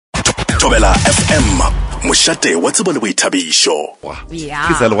Thobela FM mošate wa tsebo le boithabišo.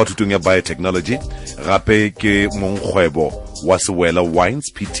 Ke sa le wa thutong ya biotechnology gape ke mmakgwebo wa Siwela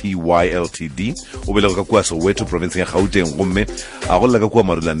Wines Pty Ltd o belega ka kwa Soweto province ya Gauteng gomme a go lela ka kwa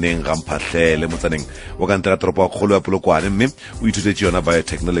marulaneng ga mphahlele motsaneng wa ka ntega toropo ya kgolo ya Polokwane mme o ithutetse yona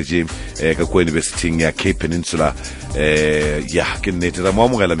biotechnology ka kwa university ya Cape Peninsula ya ke nnete ra mo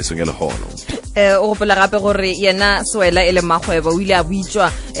amogela mesong ya legono. O gopola gape gore yena Siwela e le mmakgwebo o ile a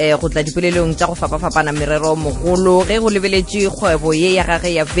buitswa go tla dipolelong tša go fapafapana merero mogolo ge go lebeletše kgwebo ye ya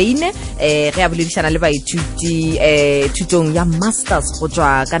gage ya Beine ge a boledišana le baithuti thutong ya masters go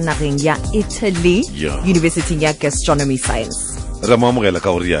tšwa ka nageng ya Italy University ya Gastronomy Science. Ra mo amogela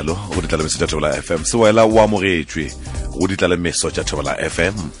ka gore yalo go ditla le meso tša Thobela FM. Siwela o amogetšwe go ditla le meso tša Thobela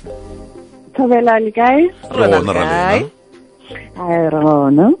FM. Thobela le kae? Rona ra lena. Ai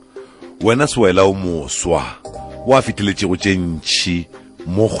rona. Wena Siwela o moswa wa fitiletše go tšentši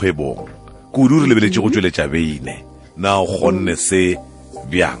mo kgwebong kudu re lebeletše go tšweletša Beine na o kgonne se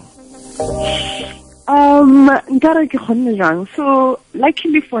bjang? Nkare ke kgonne jang. So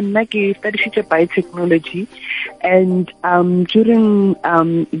luckily for nna ke studied biotechnology, and during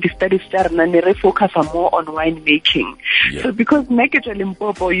the studies we focus more on wine making. So because make it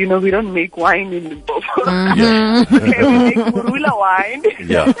Limpopo, you know, we don't make wine in Limpopo. Okay, we make Murula wine.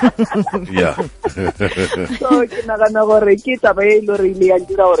 So ke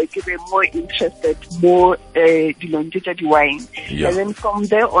more interested, more the wine. And then from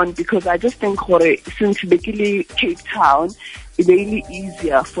there on, because I just think since basically Cape Town, it's really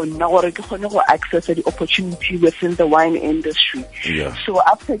easier for now to access the opportunity within the wine industry. So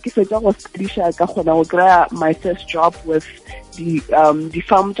after I got my first job with the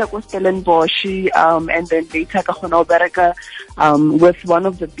farm Stellenbosch, and then later with one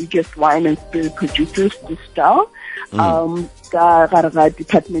of the biggest wine and spirit producers, Distal,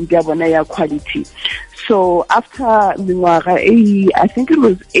 department ya quality. So after I think it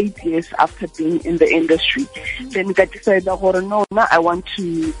was 8 years after being in the industry, then I decided no, I want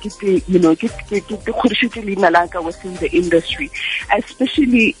to get the within the industry,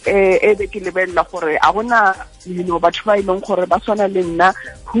 especially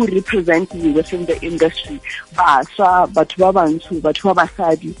who represent me within the industry.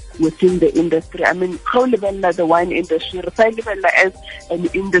 Within the industry. I mean, the wine industry, as an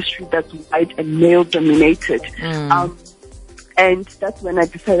industry that's white and male dominated. And that's when I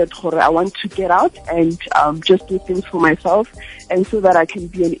decided I want to get out and just do things for myself, and so that I can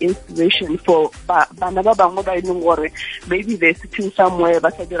be an inspiration for maybe they're sitting somewhere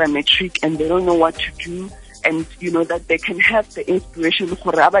but they are metric and they don't know what to do. And that they can have the inspiration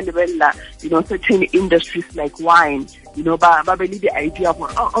for certain industries like wine. The idea of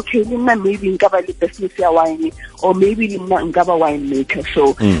okay, maybe business wine, or maybe winemaker.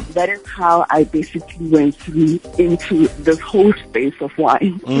 So that is how I basically went through into the whole space of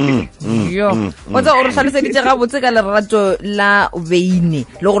wine. What's our lerato la Beine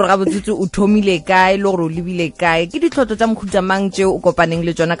lo gore ga botsitse o thomile kae lo gore o lebile kae ke ditlhotlo tsa mokhutamang tše o kopaneng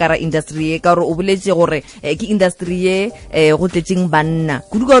le tsona ka ra industry e ka gore o boletse gore ke industry e go tletseng banna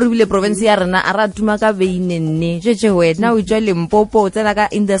kudu ka gore bile province ya rena a ra tuma ka Beine nne tšetše wena o tswa Limpopo o tsena ka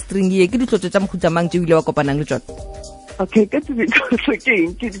industry ye ke ditlhotlo tsa mokhutamang tše o ile wa kopanang le tsona? Okay, get to be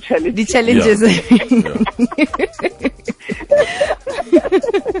again. The challenges. The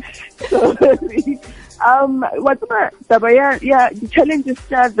challenges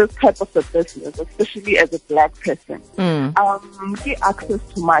are this type of a business, especially as a black person. Get access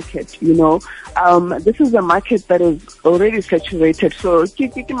to market, this is a market that is already saturated. So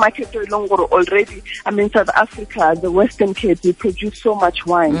get market already. I mean, South Africa, the Western Cape, we produce so much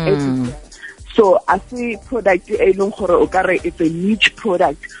wine everywhere. So I see product it's a niche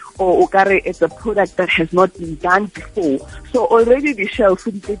product, or it's a product that has not been done before. So already the shelf,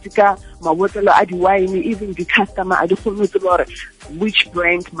 even the customer, which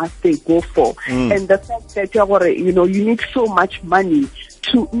brand must they go for? And the fact that you need so much money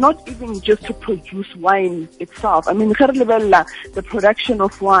to not even just to produce wine itself. I mean, the production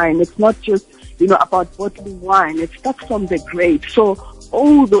of wine, it's not just about bottling wine. It starts from the grape. So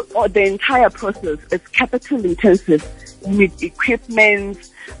the entire process is capital intensive. You need equipment,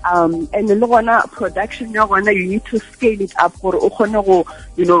 and the production you need to scale it up for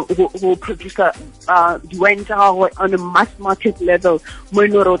produce the wine on a mass market level.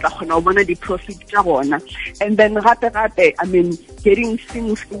 The profit, and then I mean, getting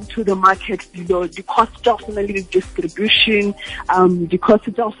things into the market, the cost of the distribution, the cost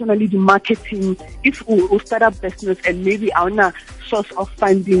of the marketing. If we start up business and maybe our source of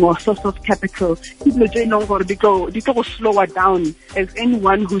funding or source of capital, people are no longer slower down as anyone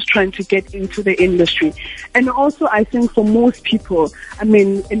anyone who's trying to get into the industry. And also, I think for most people, I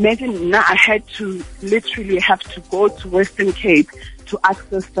mean, imagine now I had to literally have to go to Western Cape to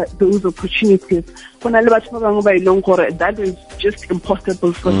access those opportunities. That is just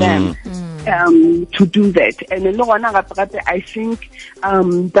impossible for them to do that. And I think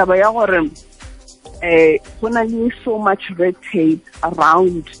so much red tape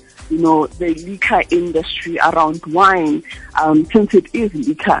around, you know, the liquor industry, around wine, since it is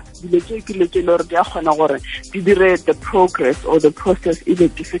liquor, the progress or the process is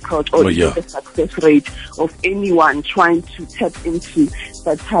difficult, or the success rate of anyone trying to tap into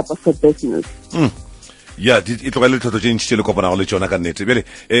that type of a business. Yeah, it tlogele thoto tše ntši le kopana go le tšona ka nnete bjale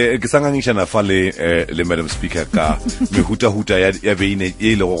ke sangangišana fa le madam speaker ka mehutahuta ya Beine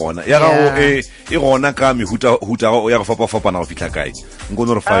e le go gona ya gago e gona ka mehutahuta ya go fapafapana go fitlha kae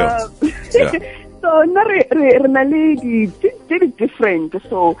nkono re fa yona. So na re na le di different,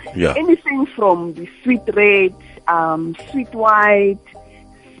 so anything from the sweet red, sweet white,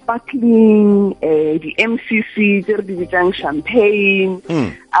 sparkling, the MCC, the champagne,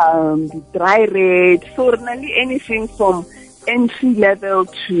 the dry red, so really anything from entry level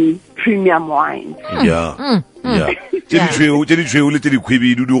to premium wine. Yeah. Tedi tšweu le tedi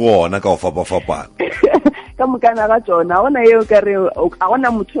kgwebo di gona ka go fapafapana. Ka mokana ga tsona ona eo ka re a gona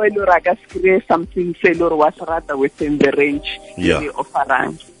motho e le ra ka screen something se le wa se rata within the range e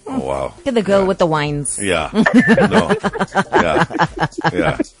offerang. Oh, wow. Get the girl with the wines. Yeah. No.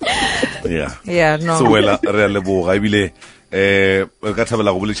 Yeah, no. So well, re leboga ebile ka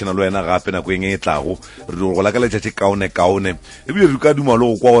thabela go boledišana le wena gape nako eng e tlago re go la ka letšatši kaone ebile re ka duma le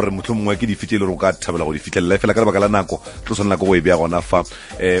go kwa gore motlho mongwe ke di fitlhe le go ka thabela go di fitlelela fela ka lebaka la nako tlo tshwanela ko go e bea gona fa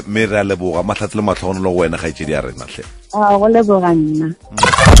mme re a leboga matlhatse le matlhogono le go wena kgaetšedi ya rena hle go leboga nna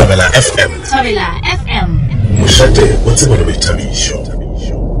Tšhabela FM mošate o tseba le boithabišo.